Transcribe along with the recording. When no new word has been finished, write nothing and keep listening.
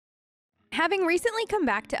Having recently come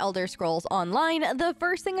back to Elder Scrolls Online, the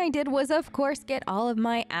first thing I did was, of course, get all of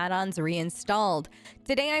my add-ons reinstalled.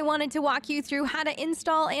 Today I wanted to walk you through how to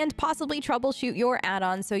install and possibly troubleshoot your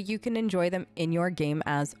add-ons so you can enjoy them in your game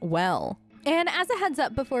as well. And as a heads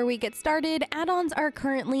up before we get started, add-ons are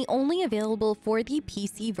currently only available for the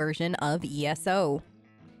PC version of ESO.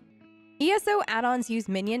 ESO add-ons use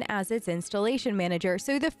Minion as its installation manager,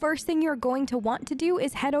 so the first thing you're going to want to do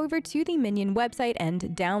is head over to the Minion website and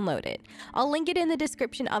download it. I'll link it in the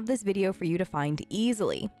description of this video for you to find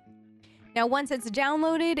easily. Now once it's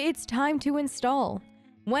downloaded, it's time to install.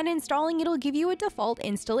 When installing, it'll give you a default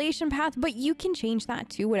installation path, but you can change that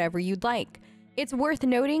to whatever you'd like. It's worth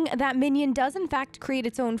noting that Minion does in fact create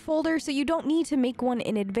its own folder, so you don't need to make one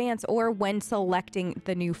in advance or when selecting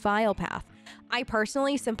the new file path. I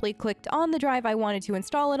personally simply clicked on the drive I wanted to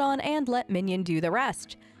install it on and let Minion do the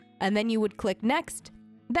rest. And then you would click Next,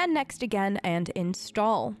 then Next again, and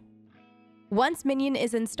Install. Once Minion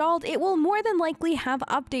is installed, it will more than likely have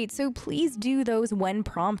updates, so please do those when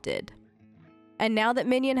prompted. And now that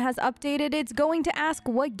Minion has updated, it's going to ask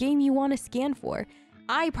what game you want to scan for.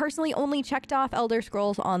 I personally only checked off Elder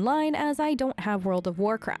Scrolls Online as I don't have World of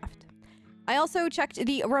Warcraft. I also checked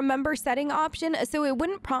the Remember Setting option so it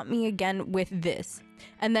wouldn't prompt me again with this.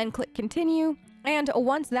 And then click Continue, and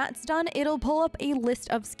once that's done, it'll pull up a list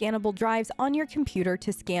of scannable drives on your computer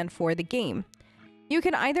to scan for the game. You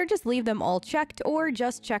can either just leave them all checked or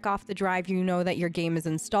just check off the drive you know that your game is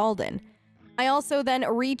installed in. I also then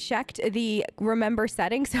rechecked the Remember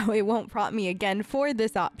Setting so it won't prompt me again for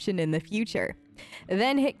this option in the future.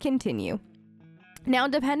 Then hit Continue. Now,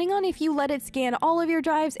 depending on if you let it scan all of your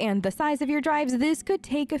drives and the size of your drives, this could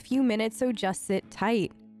take a few minutes, so just sit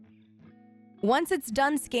tight. Once it's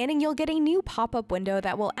done scanning, you'll get a new pop-up window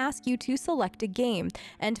that will ask you to select a game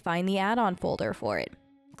and find the add-on folder for it.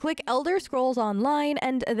 Click Elder Scrolls Online,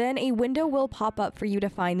 and then a window will pop up for you to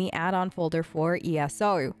find the add-on folder for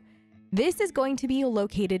ESO. This is going to be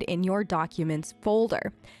located in your Documents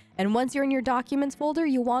folder. And once you're in your Documents folder,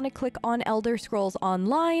 you want to click on Elder Scrolls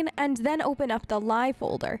Online and then open up the Live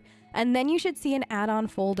folder. And then you should see an add-on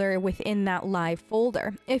folder within that Live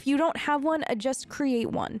folder. If you don't have one, just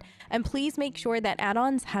create one. And please make sure that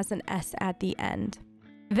Add-Ons has an S at the end.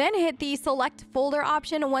 Then hit the Select Folder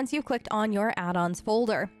option once you've clicked on your Add-Ons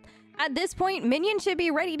folder. At this point, Minion should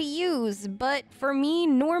be ready to use, but for me,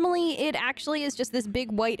 normally it actually is just this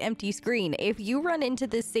big white empty screen. If you run into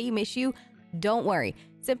this same issue, don't worry.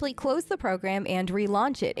 Simply close the program and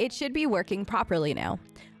relaunch it. It should be working properly now.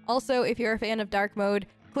 Also, if you're a fan of dark mode,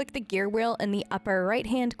 click the gear wheel in the upper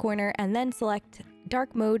right-hand corner and then select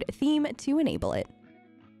dark mode theme to enable it.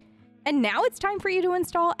 And now it's time for you to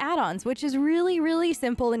install add-ons, which is really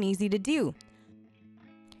simple and easy to do.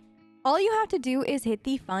 All you have to do is hit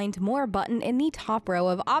the Find More button in the top row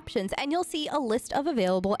of options, and you'll see a list of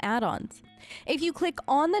available add-ons. If you click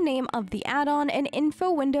on the name of the add-on, an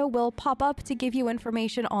info window will pop up to give you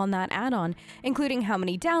information on that add-on, including how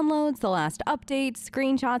many downloads, the last updates,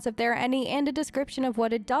 screenshots if there are any, and a description of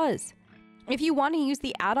what it does. If you want to use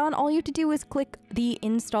the add-on, all you have to do is click the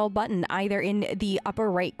Install button either in the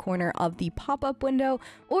upper right corner of the pop-up window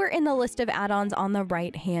or in the list of add-ons on the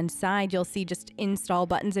right-hand side. You'll see just install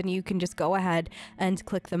buttons, and you can just go ahead and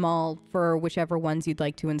click them all for whichever ones you'd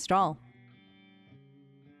like to install.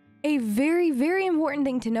 A very important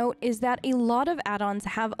thing to note is that a lot of add-ons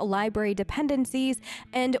have library dependencies,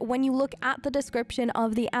 and when you look at the description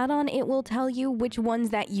of the add-on, it will tell you which ones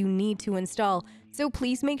that you need to install. So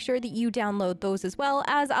please make sure that you download those as well,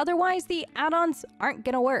 as otherwise the add-ons aren't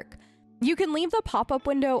gonna work. You can leave the pop-up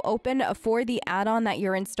window open for the add-on that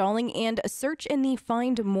you're installing and search in the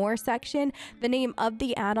Find More section the name of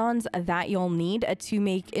the add-ons that you'll need to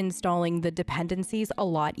make installing the dependencies a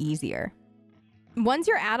lot easier. Once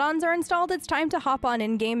your add-ons are installed, it's time to hop on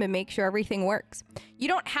in-game and make sure everything works. You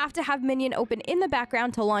don't have to have Minion open in the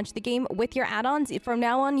background to launch the game with your add-ons. From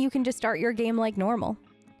now on, you can just start your game like normal.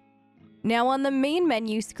 Now on the main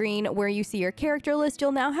menu screen where you see your character list,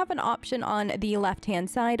 you'll now have an option on the left-hand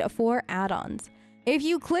side for add-ons. If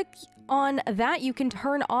you click on that, you can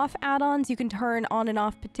turn off add-ons, you can turn on and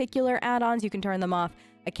off particular add-ons, you can turn them off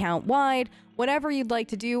account-wide, whatever you'd like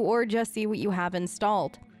to do, or just see what you have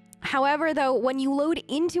installed. However, though, when you load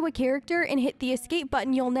into a character and hit the escape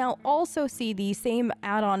button, you'll now also see the same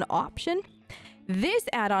add-on option. This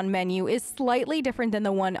add-on menu is slightly different than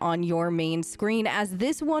the one on your main screen, as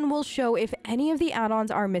this one will show if any of the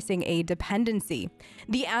add-ons are missing a dependency.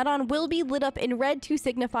 The add-on will be lit up in red to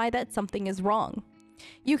signify that something is wrong.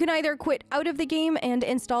 You can either quit out of the game and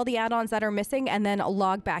install the add-ons that are missing and then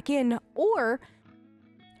log back in, or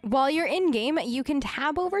while you're in-game, you can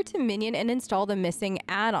tab over to Minion and install the missing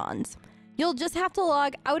add-ons. You'll just have to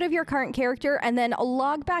log out of your current character and then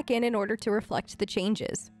log back in order to reflect the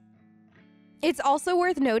changes. It's also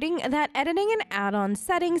worth noting that editing an add-on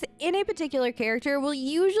settings in a particular character will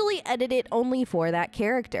usually edit it only for that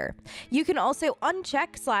character. You can also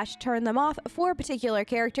uncheck / turn them off for a particular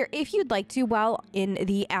character if you'd like to while in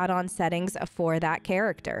the add-on settings for that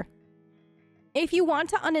character. If you want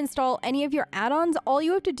to uninstall any of your add-ons, all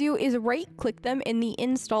you have to do is right-click them in the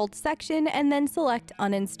installed section and then select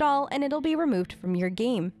uninstall, and it'll be removed from your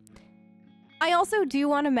game. I also do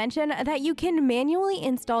want to mention that you can manually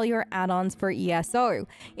install your add-ons for ESO.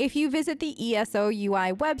 If you visit the ESO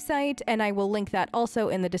UI website, and I will link that also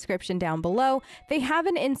in the description down below, they have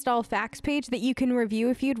an install facts page that you can review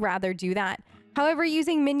if you'd rather do that. However,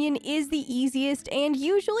 using Minion is the easiest and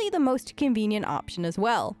usually the most convenient option as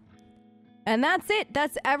well. And that's it.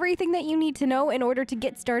 That's everything that you need to know in order to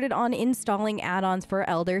get started on installing add-ons for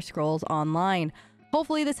Elder Scrolls Online.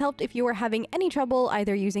 Hopefully this helped if you were having any trouble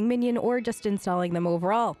either using Minion or just installing them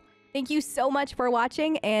overall. Thank you so much for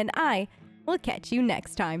watching, and I will catch you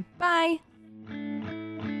next time. Bye!